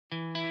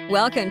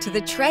Welcome to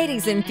the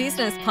Tradies in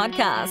Business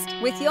podcast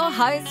with your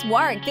hosts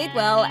Warwick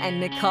Bidwell and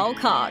Nicole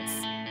Cox.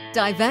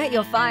 Divert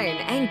your phone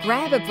and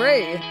grab a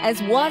brew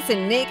as Waz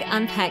and Nic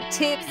unpack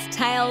tips,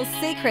 tales,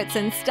 secrets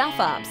and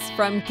stuff-ups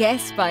from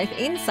guests both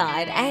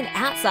inside and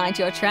outside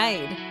your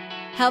trade,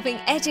 helping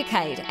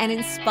educate and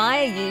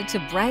inspire you to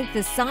break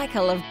the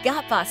cycle of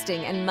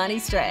gut-busting and money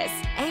stress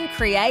and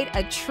create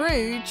a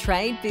true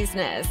trade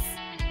business.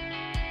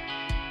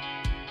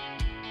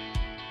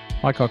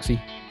 Hi,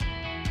 Coxie.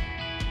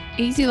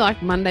 Easy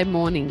like Monday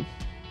morning.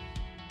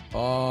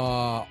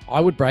 I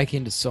would break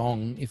into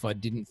song if I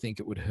didn't think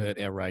it would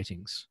hurt our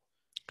ratings.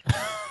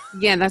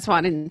 Yeah, that's why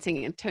I didn't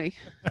sing it too.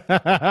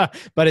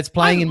 But it's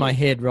playing in my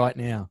head right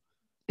now.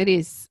 It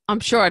is. I'm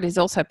sure it is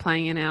also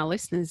playing in our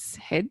listeners'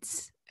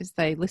 heads as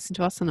they listen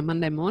to us on a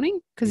Monday morning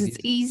because it's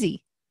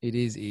easy. It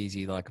is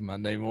easy like a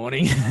Monday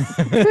morning.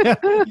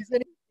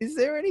 Is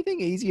there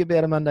anything easy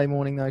about a Monday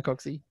morning though,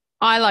 Coxie?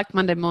 I like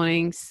Monday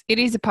mornings. It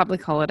is a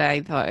public holiday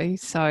though.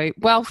 So,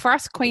 well, for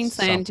us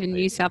Queensland and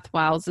New South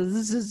Wales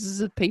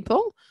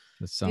people,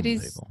 it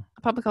is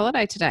a public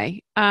holiday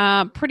today.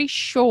 Pretty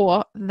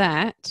sure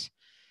that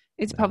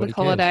it's a public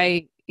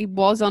holiday. It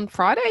was on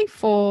Friday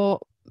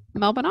for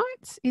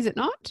Melbourneites, is it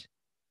not?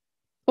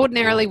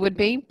 Ordinarily would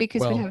be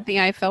because we have the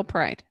AFL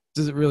parade.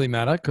 Does it really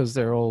matter because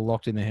they're all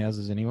locked in their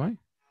houses anyway?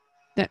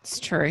 That's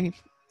true.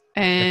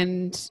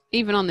 And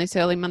even on this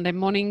early Monday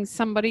morning,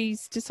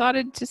 somebody's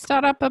decided to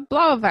start up a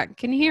blower vac.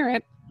 Can you hear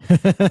it?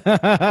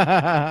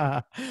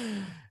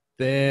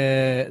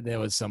 There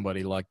was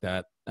somebody like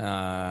that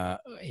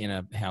in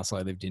a house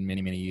I lived in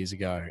many, many years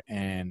ago.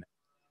 And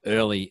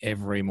early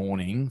every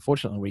morning,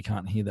 fortunately, we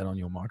can't hear that on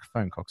your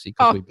microphone, Coxie.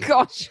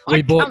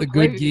 We bought the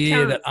good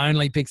gear that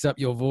only picks up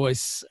your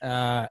voice,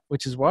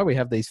 which is why we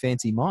have these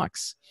fancy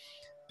mics.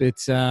 But,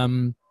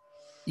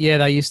 yeah,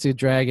 they used to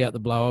drag out the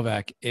blower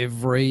vac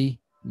every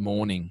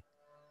morning.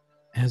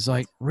 I was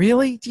like,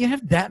 really? Do you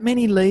have that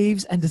many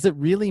leaves? And does it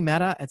really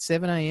matter at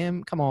 7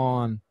 a.m.? Come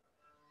on.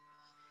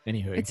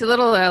 Anywho. It's a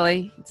little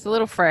early. It's a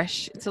little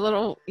fresh. It's a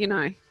little,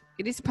 it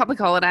is a public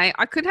holiday.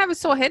 I could have a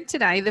sore head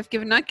today. They've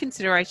given no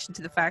consideration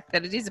to the fact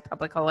that it is a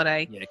public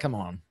holiday. Yeah, come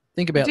on.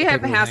 Think about it. Do you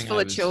have a house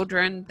full of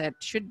children that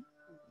should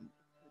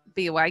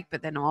be awake,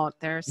 but they're not?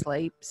 They're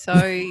asleep. So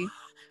it'd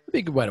be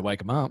a good way to wake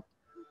them up.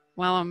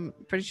 Well, I'm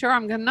pretty sure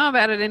I'm going to know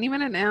about it any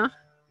minute now.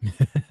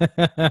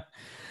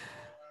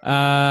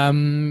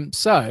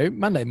 So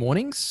Monday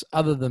mornings,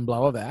 other than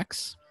blower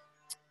vacs,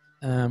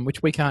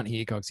 which we can't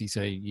hear, Coxie,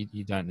 so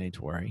you don't need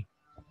to worry.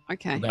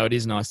 Okay. Though it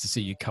is nice to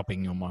see you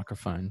cupping your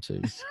microphone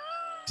too.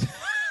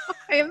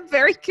 I am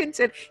very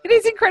concerned. It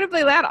is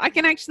incredibly loud. I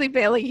can actually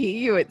barely hear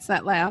you. It's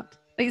that loud.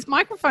 These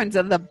microphones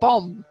are the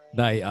bomb.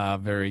 They are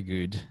very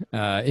good.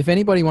 If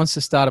anybody wants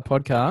to start a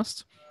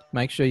podcast,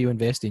 make sure you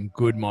invest in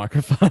good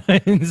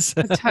microphones.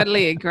 I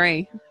totally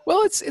agree.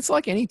 Well, it's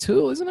like any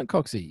tool, isn't it,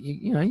 Coxie?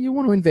 You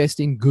want to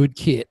invest in good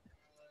kit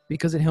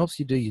because it helps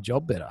you do your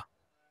job better.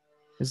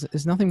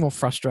 There's nothing more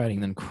frustrating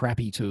than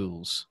crappy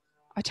tools.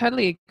 I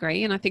totally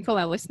agree, and I think all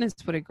our listeners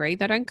would agree.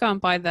 They don't go and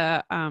buy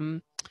the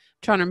trying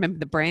to remember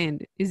the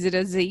brand. Is it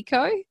a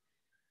Zico?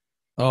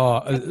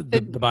 Oh,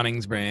 the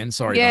Bunnings brand.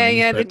 Sorry. Yeah, Bunnings,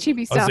 yeah, the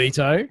chibi stuff.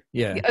 Ozito.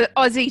 Yeah.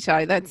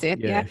 Ozito, that's it.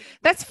 Yeah.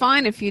 That's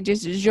fine if you're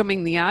just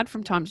zooming the yard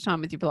from time to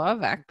time with your blower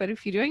vac, but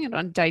if you're doing it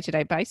on a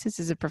day-to-day basis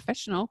as a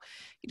professional,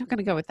 you're not going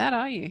to go with that,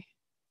 are you?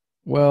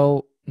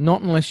 Well,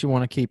 not unless you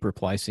want to keep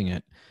replacing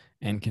it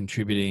and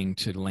contributing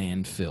to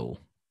landfill,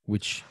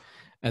 which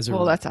that's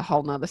a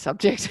whole nother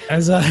subject.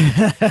 As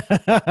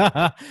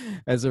a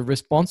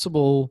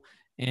responsible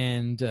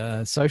and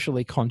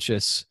socially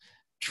conscious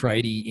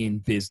tradie in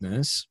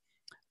business,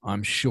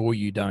 I'm sure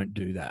you don't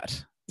do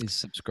that, is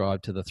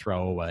subscribe to the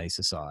throwaway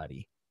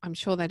society. I'm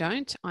sure they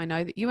don't. I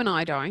know that you and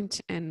I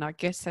don't, and I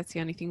guess that's the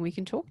only thing we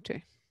can talk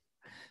to.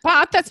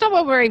 But that's not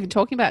what we're even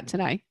talking about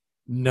today.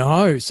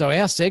 No. So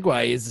our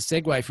segue is the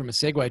segue from a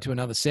segue to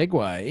another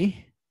segue,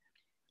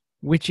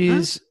 which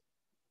is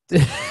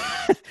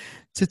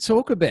to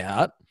talk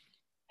about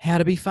how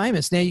to be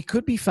famous. Now, you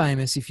could be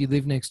famous if you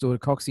live next door to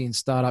Coxie and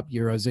start up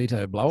your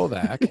Ozito blower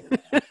vac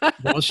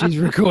while she's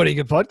recording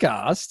a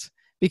podcast,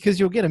 because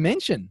you'll get a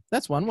mention.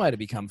 That's one way to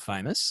become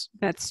famous.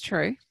 That's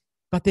true.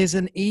 But there's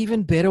an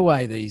even better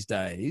way these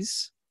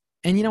days.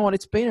 And you know what?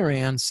 It's been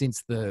around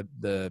since the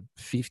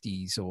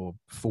 50s or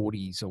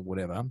 40s or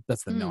whatever.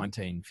 That's the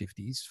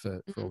 1950s for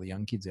all the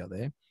young kids out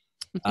there.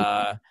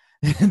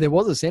 There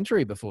was a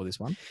century before this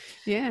one.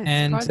 Yeah.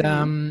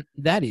 And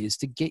that is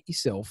to get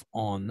yourself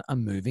on a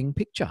moving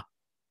picture.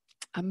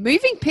 A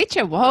moving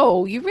picture?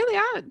 Whoa, you really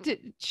are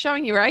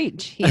showing your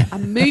age here. A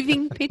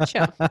moving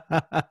picture.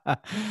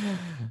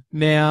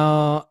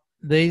 Now,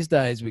 these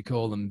days we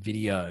call them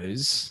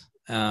videos.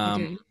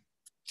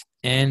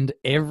 And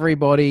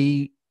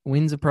everybody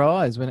wins a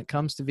prize when it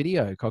comes to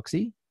video,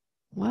 Coxie.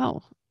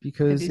 Wow.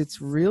 Because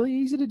it's really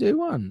easy to do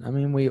one. I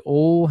mean, we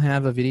all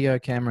have a video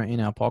camera in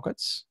our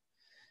pockets.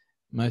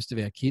 Most of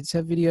our kids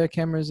have video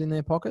cameras in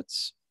their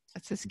pockets.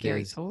 That's a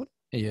scary thought.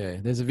 Yeah,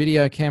 there's a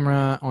video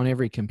camera on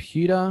every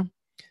computer.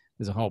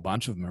 there's a whole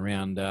bunch of them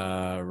around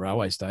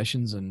railway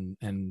stations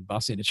and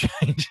bus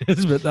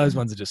interchanges, but those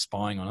ones are just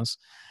spying on us.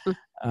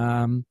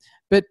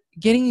 But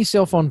getting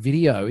yourself on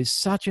video is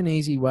such an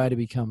easy way to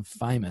become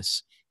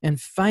famous,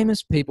 and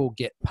famous people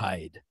get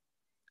paid.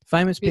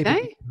 Famous people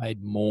get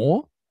paid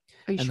more,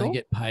 Are you and sure? they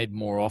get paid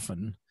more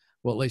often.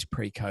 Well, at least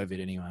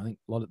pre-COVID anyway. I think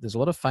there's a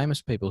lot of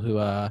famous people who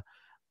are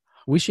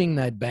wishing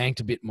they'd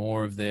banked a bit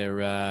more of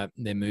their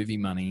movie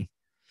money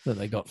that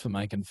they got for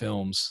making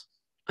films.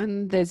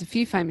 And there's a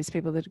few famous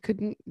people that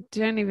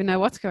don't even know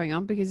what's going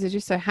on because they're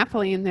just so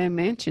happily in their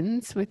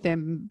mansions with their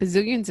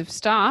bazillions of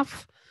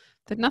staff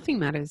that nothing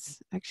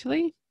matters,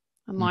 actually.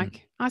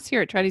 Unlike us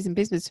here at Tradies in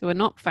Business who are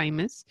not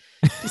famous,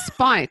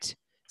 despite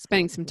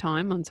spending some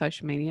time on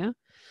social media.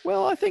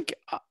 Well, I think,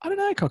 I don't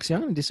know, Coxie,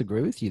 I'm going to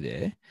disagree with you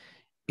there.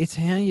 It's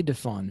how you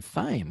define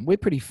fame. We're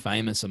pretty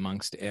famous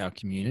amongst our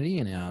community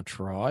and our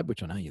tribe,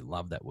 which I know you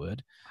love that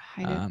word.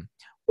 I hate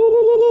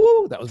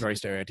it. That was very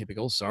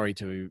stereotypical. Sorry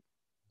to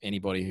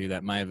anybody who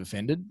that may have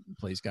offended.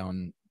 Please go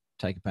and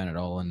take a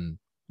Panadol and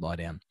lie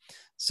down.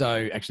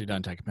 So actually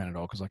don't take a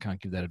Panadol because I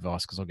can't give that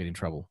advice because I'll get in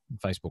trouble.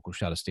 Facebook will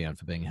shut us down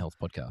for being a health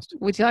podcast.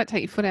 Would you like to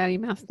take your foot out of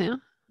your mouth now?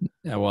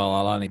 Well,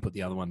 I'll only put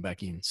the other one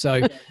back in.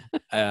 So,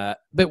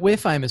 but we're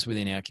famous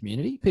within our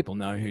community. People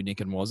know who Nic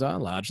and Waz are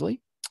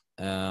largely.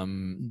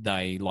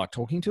 They like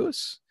talking to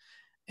us.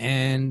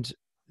 And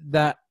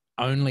that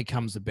only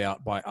comes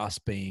about by us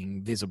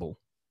being visible.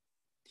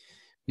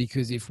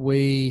 Because if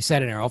we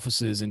sat in our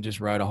offices and just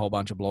wrote a whole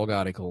bunch of blog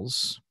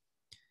articles,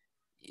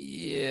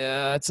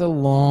 yeah, it's a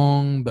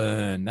long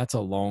burn. That's a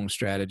long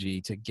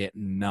strategy to get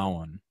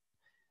known.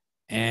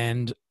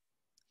 And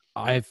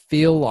I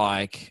feel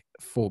like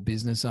for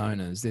business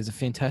owners, there's a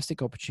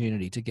fantastic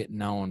opportunity to get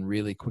known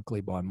really quickly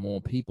by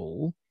more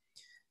people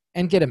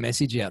and get a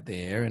message out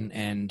there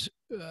and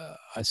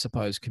I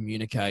suppose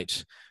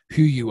communicate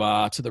who you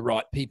are to the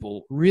right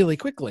people really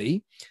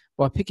quickly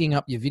by picking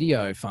up your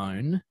video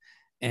phone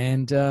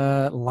and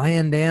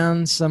laying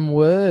down some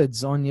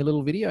words on your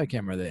little video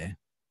camera there.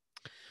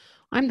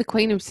 I'm the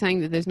queen of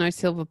saying that there's no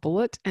silver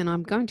bullet, and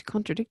I'm going to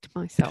contradict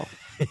myself.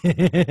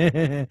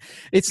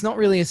 It's not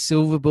really a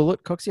silver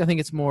bullet, Coxie. I think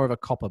it's more of a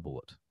copper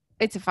bullet.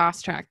 It's a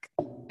fast track.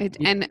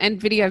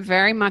 And video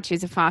very much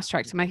is a fast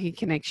track to make a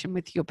connection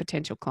with your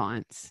potential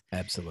clients.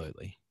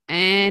 Absolutely.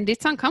 And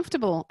it's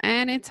uncomfortable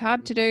and it's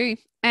hard to do.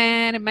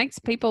 And it makes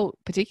people,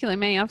 particularly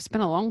me, I've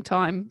spent a long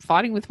time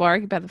fighting with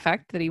Warwick about the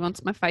fact that he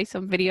wants my face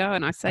on video.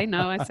 And I say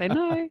no.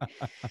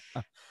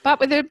 But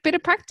with a bit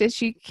of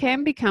practice, you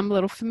can become a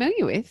little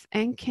familiar with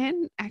and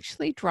can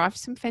actually drive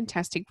some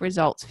fantastic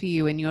results for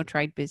you in your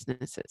trade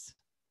businesses.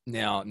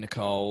 Now,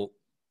 Nicole,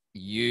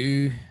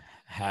 you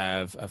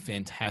have a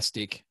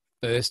fantastic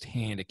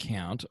first-hand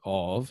account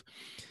of,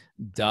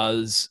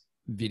 does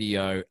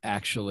video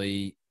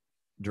actually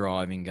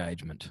drive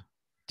engagement?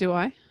 Do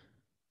I?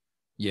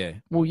 Yeah.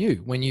 Well,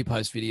 when you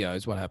post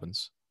videos, what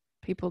happens?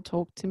 People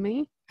talk to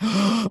me.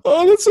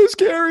 Oh, that's so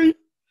scary.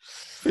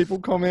 People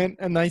comment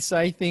and they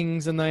say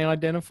things and they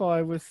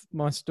identify with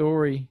my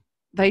story.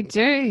 They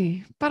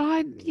do. But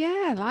I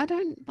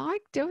don't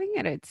like doing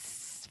it. It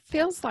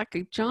feels like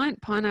a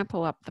giant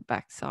pineapple up the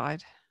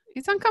backside.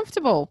 It's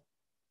uncomfortable.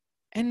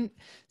 And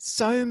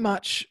so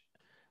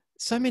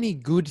many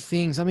good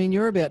things. I mean,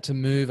 you're about to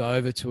move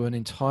over to an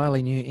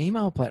entirely new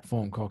email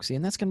platform, Coxie,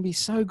 and that's going to be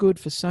so good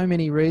for so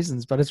many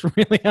reasons, but it's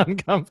really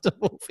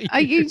uncomfortable for you. Are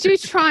you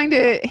just trying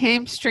to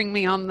hamstring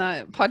me on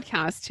the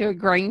podcast to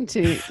agreeing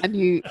to a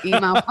new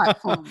email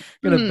platform?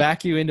 I'm going to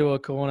back you into a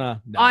corner.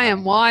 No, I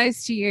am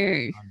wise to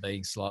you. I'm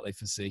being slightly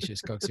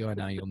facetious, Coxie. I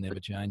know you'll never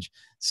change.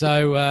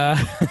 So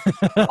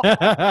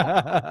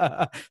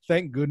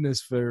thank goodness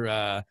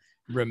for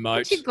remote.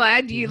 Aren't you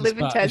glad you live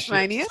in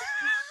Tasmania?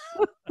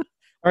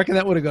 I reckon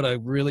that would have got a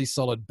really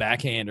solid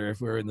backhander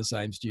if we were in the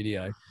same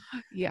studio.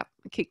 Yep,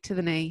 a kick to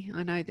the knee.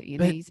 I know that your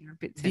knees are a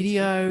bit sensitive.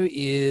 Video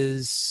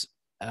is,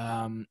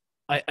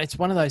 it's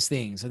one of those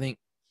things. I think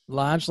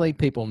largely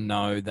people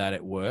know that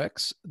it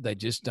works. They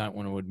just don't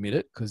want to admit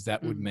it because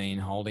that would mean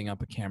holding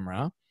up a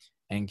camera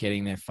and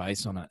getting their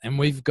face on it. And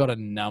we've got a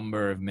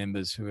number of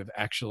members who have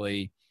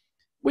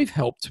we've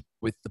helped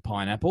with the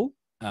pineapple.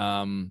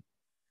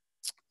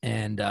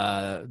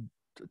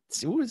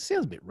 It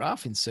sounds a bit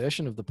rough,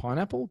 insertion of the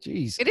pineapple.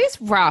 Jeez. It is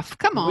rough.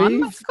 Come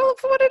on. Let's call it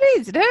for what it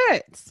is. It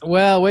hurts.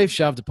 Well, we've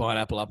shoved a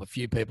pineapple up a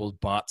few people's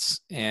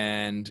butts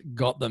and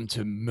got them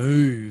to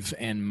move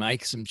and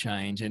make some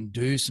change and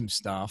do some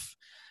stuff,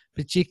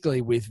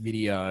 particularly with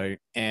video.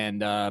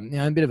 And a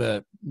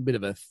bit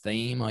of a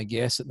theme, I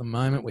guess, at the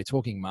moment. We're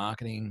talking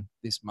marketing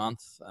this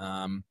month,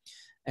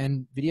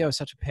 and video is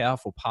such a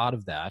powerful part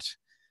of that.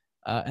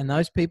 And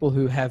those people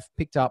who have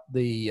picked up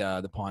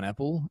the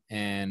pineapple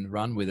and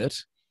run with it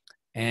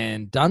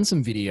and done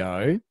some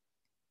video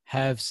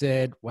have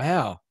said,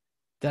 wow,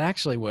 that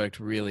actually worked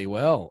really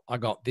well. I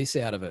got this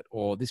out of it,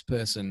 or this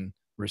person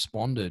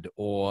responded,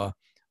 or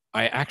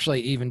I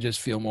actually even just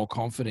feel more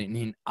confident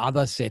in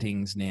other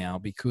settings now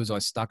because I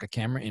stuck a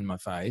camera in my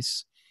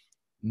face.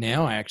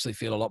 Now I actually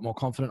feel a lot more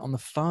confident on the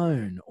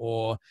phone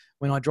or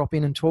when I drop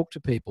in and talk to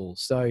people.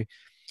 So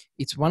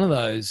it's one of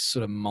those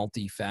sort of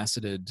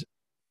multifaceted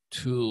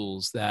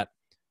tools that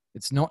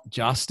it's not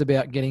just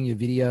about getting your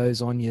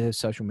videos on your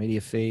social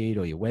media feed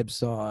or your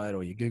website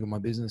or your Google My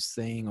Business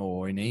thing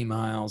or in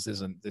emails.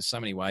 There's so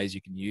many ways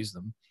you can use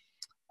them.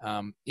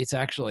 It's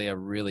actually a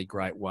really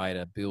great way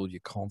to build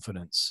your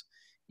confidence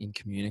in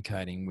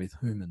communicating with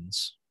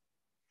humans.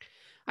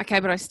 Okay,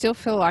 but I still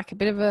feel like a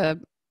bit of a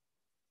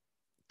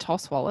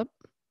toss wallet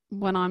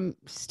when I'm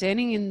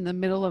standing in the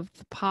middle of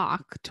the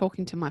park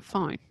talking to my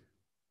phone.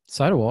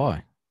 So do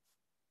I.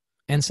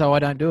 And so I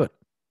don't do it.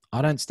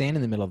 I don't stand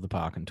in the middle of the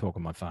park and talk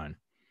on my phone.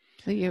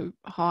 So you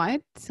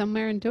hide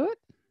somewhere and do it?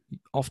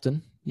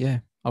 Often, yeah.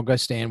 I'll go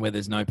stand where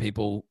there's no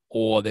people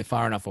or they're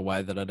far enough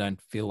away that I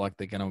don't feel like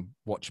they're going to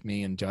watch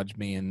me and judge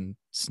me and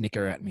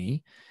snicker at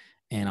me.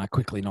 And I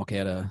quickly knock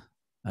out a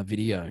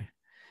video.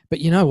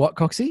 But you know what,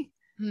 Coxie?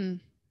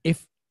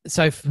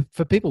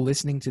 For people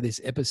listening to this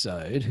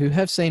episode who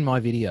have seen my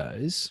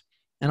videos,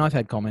 and I've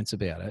had comments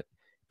about it,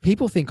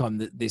 people think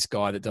I'm this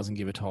guy that doesn't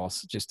give a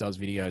toss, just does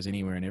videos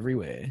anywhere and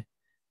everywhere.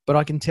 But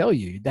I can tell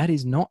you that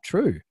is not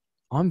true.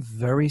 I'm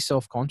very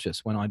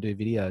self-conscious when I do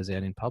videos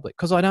out in public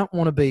because I don't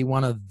want to be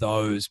one of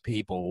those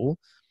people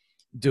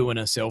doing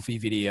a selfie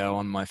video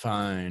on my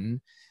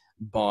phone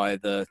by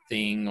the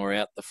thing or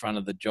out the front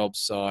of the job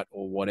site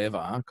or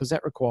whatever, because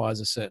that requires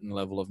a certain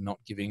level of not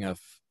giving a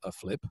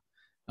flip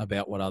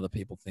about what other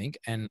people think.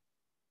 And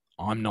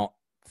I'm not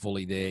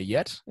fully there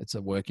yet. It's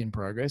a work in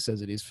progress,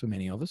 as it is for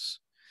many of us.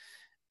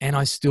 And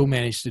I still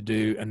managed to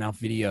do enough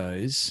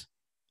videos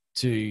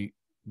to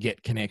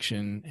get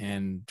connection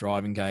and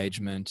drive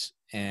engagement.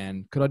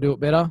 And could I do it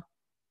better?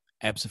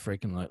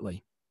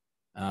 Abso-freaking-lutely.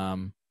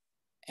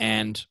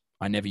 And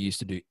I never used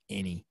to do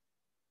any.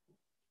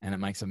 And it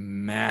makes a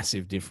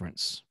massive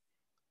difference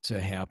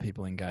to how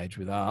people engage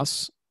with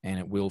us, and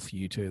it will for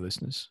you too,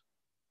 listeners.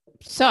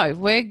 So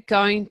we're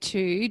going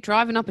to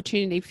drive an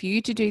opportunity for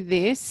you to do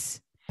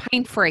this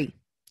pain-free,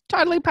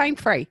 totally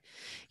pain-free.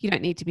 You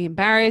don't need to be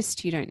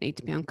embarrassed. You don't need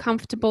to be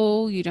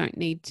uncomfortable. You don't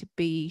need to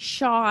be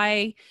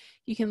shy.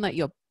 You can let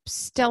your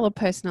stellar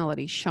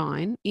personality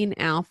shine in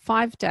our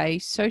 5-day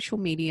social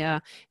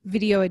media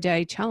video a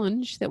day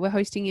challenge that we're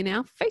hosting in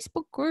our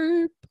Facebook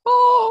group.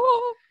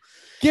 Oh,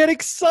 get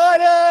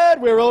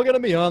excited. We're all going to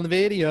be on the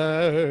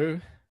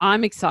video.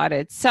 I'm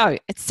excited. So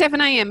at 7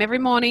 a.m. every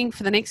morning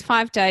for the next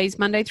 5 days,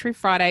 Monday through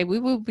Friday, we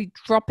will be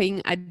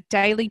dropping a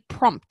daily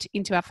prompt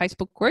into our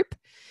Facebook group.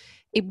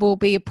 It will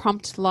be a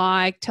prompt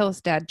like, tell us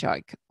a dad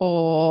joke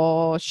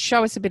or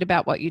show us a bit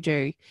about what you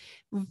do.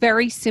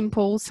 Very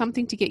simple,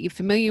 something to get you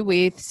familiar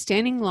with,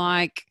 standing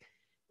like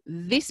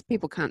this.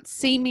 People can't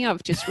see me.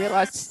 I've just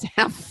realized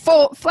how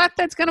flat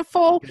that's going to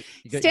fall.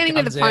 Standing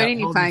with the phone in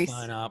your face.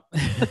 Phone up.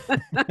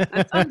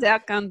 Thumbs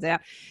out, guns out.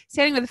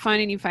 Standing with the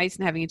phone in your face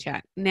and having a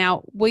chat.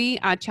 Now, we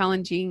are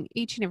challenging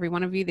each and every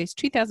one of you. There's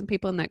 2,000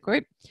 people in that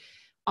group.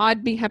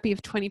 I'd be happy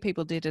if 20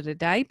 people did it a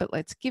day, but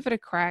let's give it a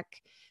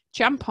crack.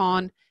 Jump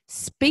on,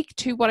 speak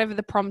to whatever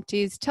the prompt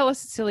is. Tell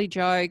us a silly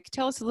joke.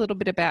 Tell us a little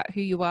bit about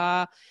who you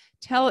are.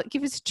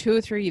 Give us a tour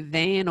through your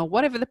van or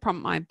whatever the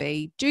prompt might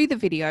be. Do the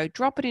video,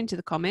 drop it into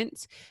the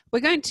comments.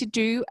 We're going to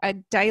do a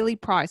daily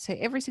prize. So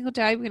every single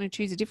day, we're going to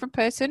choose a different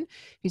person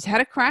who's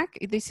had a crack.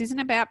 This isn't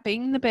about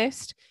being the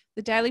best.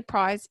 The daily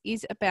prize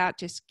is about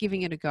just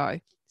giving it a go.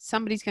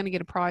 Somebody's going to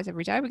get a prize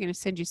every day. We're going to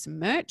send you some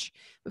merch.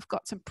 We've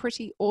got some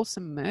pretty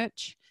awesome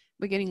merch.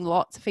 We're getting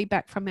lots of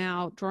feedback from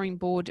our drawing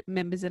board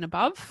members and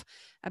above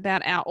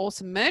about our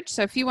awesome merch.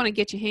 So if you want to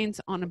get your hands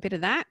on a bit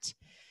of that,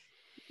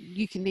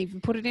 you can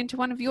even put it into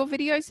one of your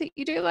videos that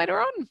you do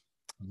later on.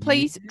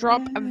 Please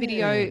drop a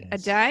video a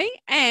day,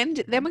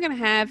 and then we're going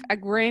to have a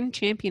grand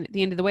champion at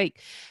the end of the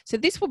week. So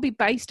this will be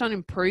based on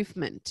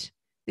improvement.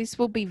 This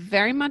will be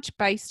very much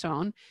based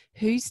on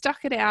who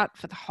stuck it out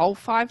for the whole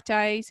 5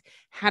 days,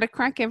 had a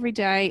crack every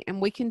day,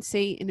 and we can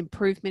see an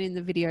improvement in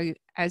the video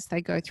as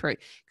they go through.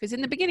 Because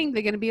in the beginning,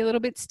 they're going to be a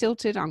little bit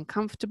stilted,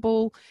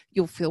 uncomfortable.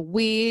 You'll feel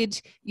weird.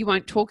 You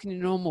won't talk in a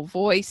normal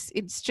voice.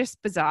 It's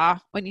just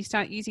bizarre when you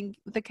start using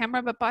the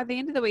camera. But by the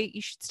end of the week,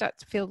 you should start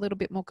to feel a little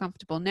bit more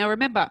comfortable. Now,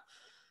 remember,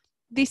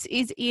 this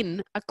is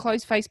in a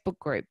closed Facebook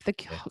group. The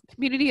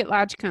community at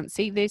large can't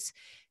see this.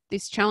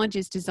 This challenge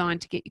is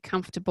designed to get you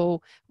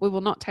comfortable. We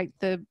will not take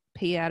the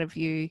pee out of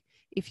you.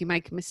 If you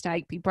make a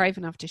mistake, be brave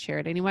enough to share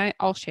it anyway.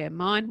 I'll share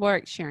mine.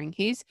 Warwick's sharing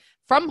his.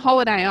 From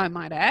holiday, I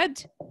might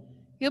add.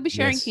 He'll be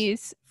sharing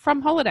his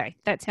from holiday.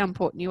 That's how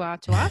important you are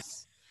to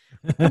us.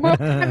 And we're all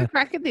going to have a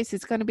crack at this.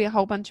 It's going to be a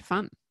whole bunch of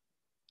fun.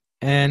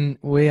 And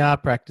we are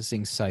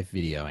practicing safe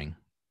videoing.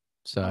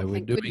 So we're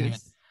doing it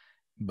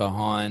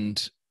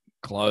behind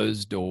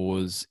closed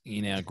doors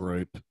in our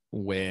group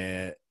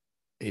where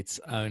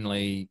it's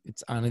only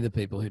the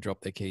people who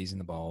drop their keys in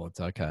the bowl. It's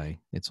okay.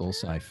 It's all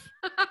safe.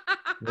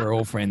 We're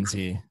all friends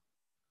here.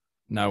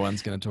 No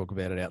one's going to talk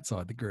about it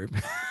outside the group.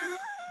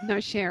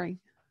 No sharing.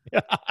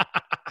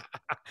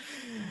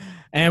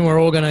 And we're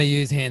all going to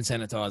use hand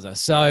sanitizer.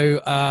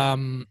 So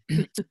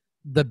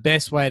the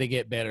best way to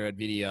get better at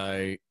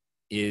video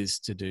is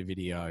to do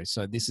video.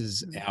 So this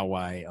is our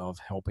way of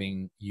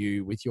helping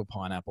you with your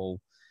pineapple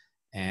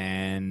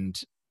and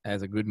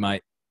as a good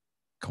mate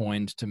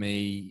coined to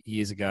me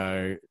years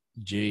ago,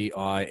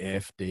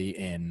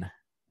 GIFDN.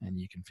 And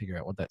you can figure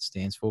out what that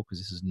stands for because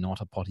this is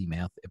not a potty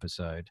mouth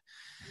episode.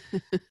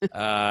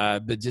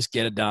 But just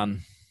get it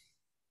done.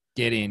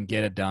 Get in,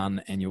 get it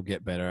done, and you'll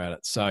get better at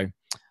it. So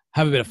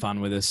have a bit of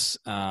fun with us.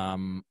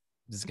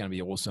 This is going to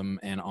be awesome,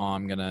 and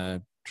I'm going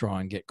to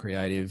try and get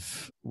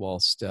creative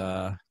whilst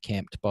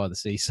camped by the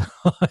seaside.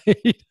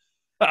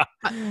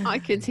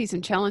 I can see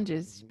some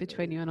challenges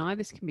between you and I.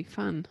 This can be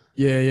fun.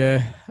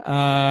 Yeah.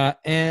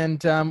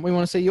 And we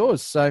want to see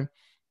yours. So,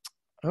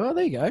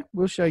 there you go.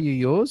 We'll show you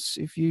yours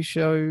if you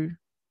show...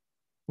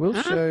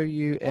 We'll show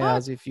you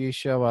ours if you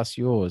show us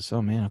yours.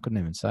 Oh, man, I couldn't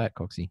even say it,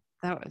 Coxie.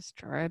 That was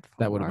dreadful.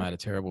 That would have made a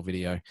terrible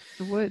video.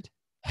 It would.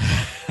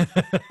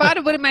 But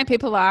it would have made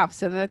people laugh,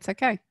 so that's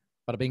okay.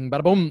 Bada bing,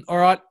 bada boom. All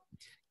right.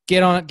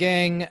 Get on it,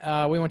 gang.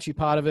 We want you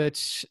part of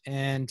it,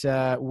 and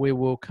we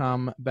will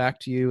come back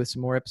to you with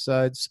some more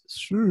episodes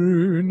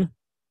soon.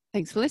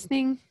 Thanks for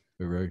listening.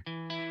 Hooroo.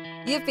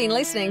 You've been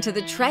listening to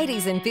the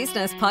Tradies in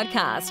Business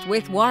podcast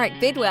with Warwick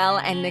Bidwell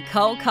and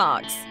Nicole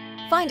Cox.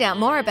 Find out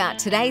more about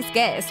today's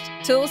guest,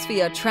 tools for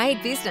your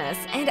trade business,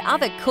 and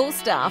other cool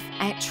stuff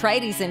at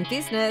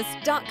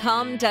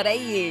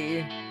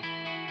tradiesinbusiness.com.au.